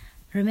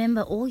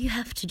Remember, all you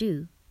have to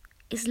do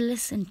is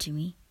listen to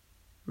me,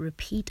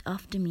 repeat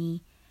after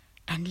me,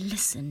 and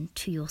listen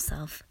to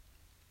yourself.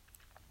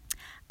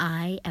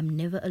 I am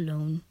never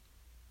alone,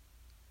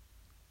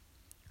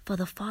 for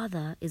the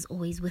Father is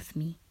always with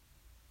me.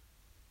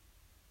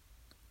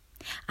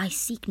 I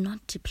seek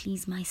not to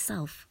please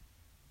myself,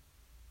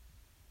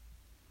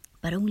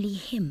 but only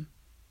Him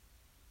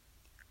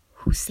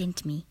who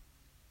sent me.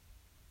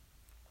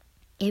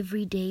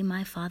 Every day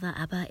my Father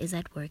Abba is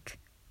at work.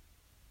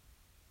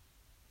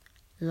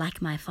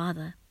 Like my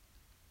Father,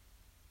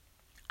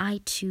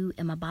 I too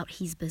am about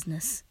His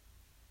business.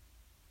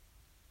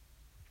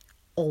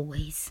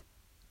 Always.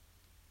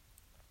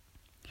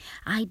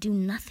 I do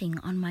nothing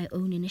on my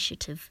own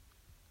initiative.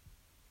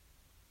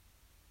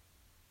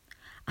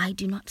 I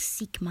do not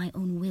seek my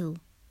own will,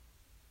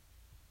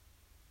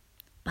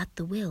 but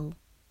the will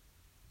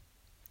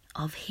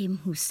of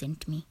Him who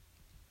sent me.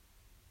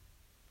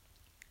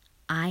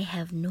 I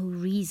have no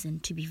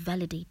reason to be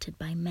validated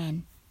by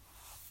men.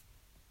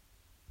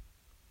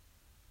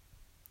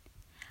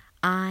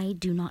 I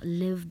do not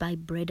live by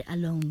bread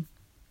alone,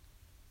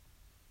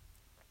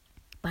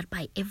 but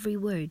by every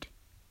word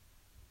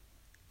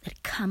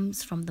that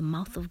comes from the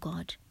mouth of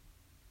God.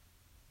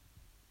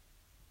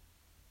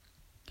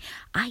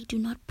 I do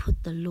not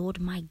put the Lord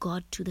my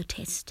God to the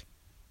test.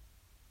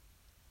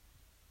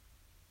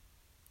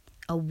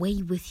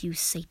 Away with you,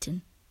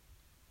 Satan.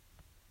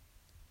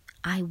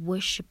 I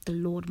worship the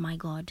Lord my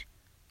God,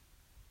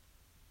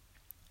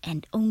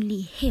 and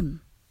only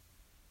Him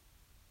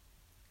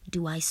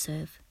do I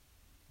serve.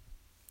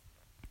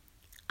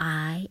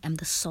 I am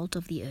the salt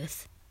of the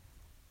earth.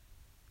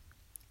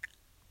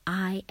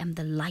 I am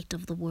the light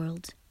of the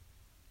world.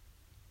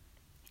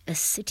 A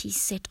city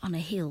set on a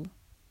hill.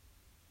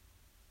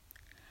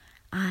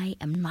 I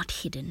am not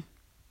hidden.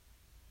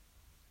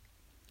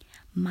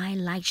 My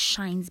light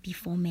shines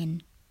before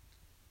men.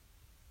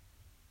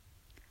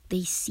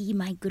 They see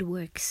my good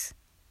works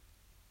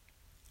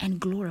and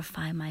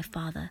glorify my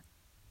Father.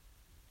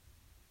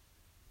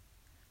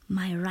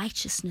 My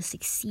righteousness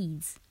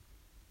exceeds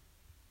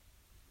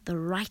the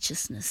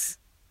righteousness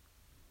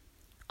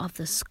of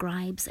the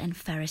scribes and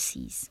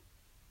Pharisees.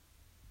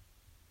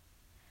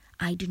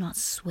 I do not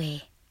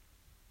swear,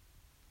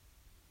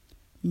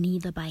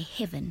 neither by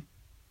heaven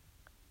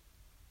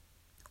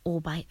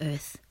or by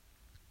earth,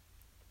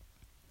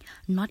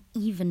 not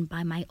even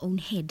by my own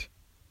head.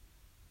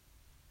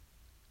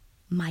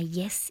 My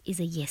yes is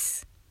a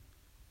yes,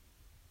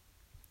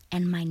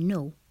 and my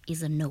no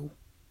is a no.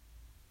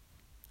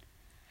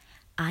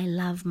 I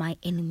love my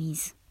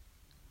enemies.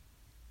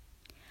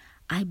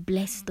 I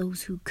bless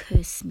those who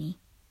curse me.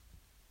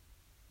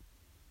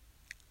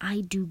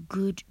 I do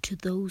good to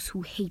those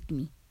who hate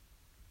me,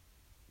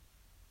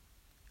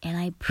 and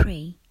I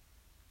pray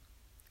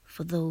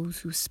for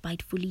those who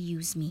spitefully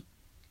use me.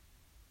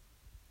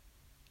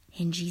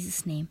 In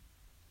Jesus' name,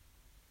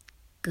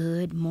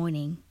 good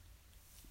morning.